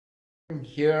I'm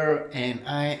here and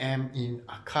I am in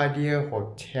Arcadia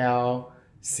Hotel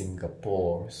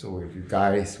Singapore. So if you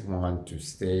guys want to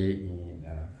stay in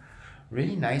a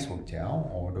really nice hotel,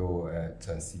 although it's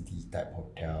a city type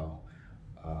hotel,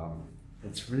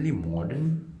 it's really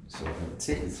modern. So I would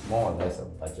say it's more or less a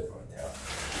budget hotel.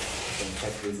 You can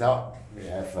check this out. We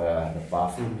have the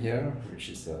bathroom here, which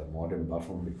is a modern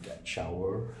bathroom with that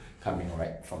shower coming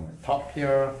right from the top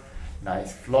here.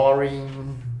 Nice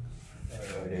flooring.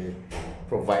 They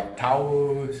provide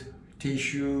towels,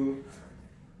 tissue,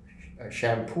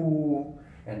 shampoo,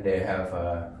 and they have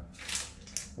a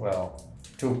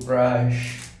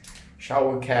toothbrush,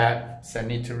 shower cap,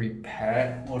 sanitary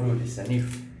pad, although the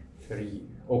sanitary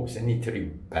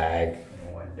bag,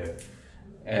 no wonder,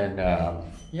 and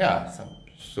some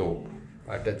soap.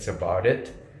 That's about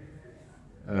it.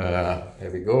 There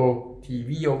we go.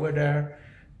 TV over there.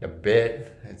 The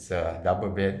bed, it's a double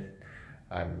bed.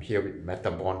 I'm here with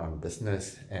Metabond on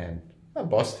business, and my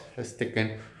boss has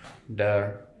taken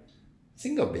the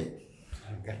single bed.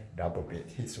 I got double bed.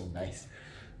 It's so nice.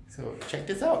 So check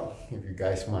this out. If you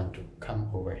guys want to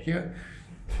come over here,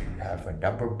 you have a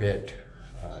double bed,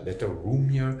 little room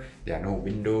here. There are no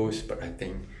windows, but I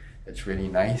think it's really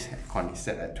nice. Aircon is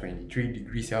set at 23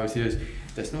 degrees Celsius.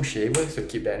 There's no shaver, so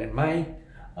keep that in mind.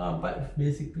 But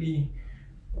basically,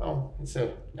 well, it's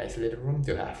a nice little room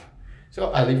to have. So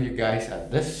I'll leave you guys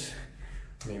at this.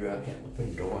 Maybe I can open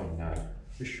the door and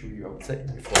just show you outside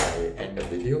before I end the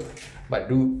video. But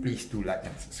please do like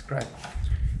and subscribe.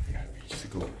 Yeah, just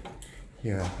go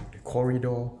here. The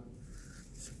corridor.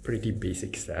 It's a pretty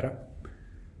basic setup.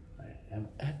 I am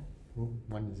at room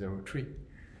 103.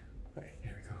 Right,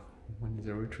 there we go.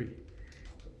 103.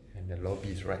 And the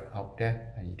lobby is right out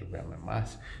there. I need to wear my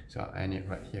mask, so I end it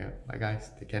right here. Bye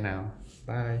guys, take care now.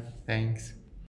 Bye, thanks.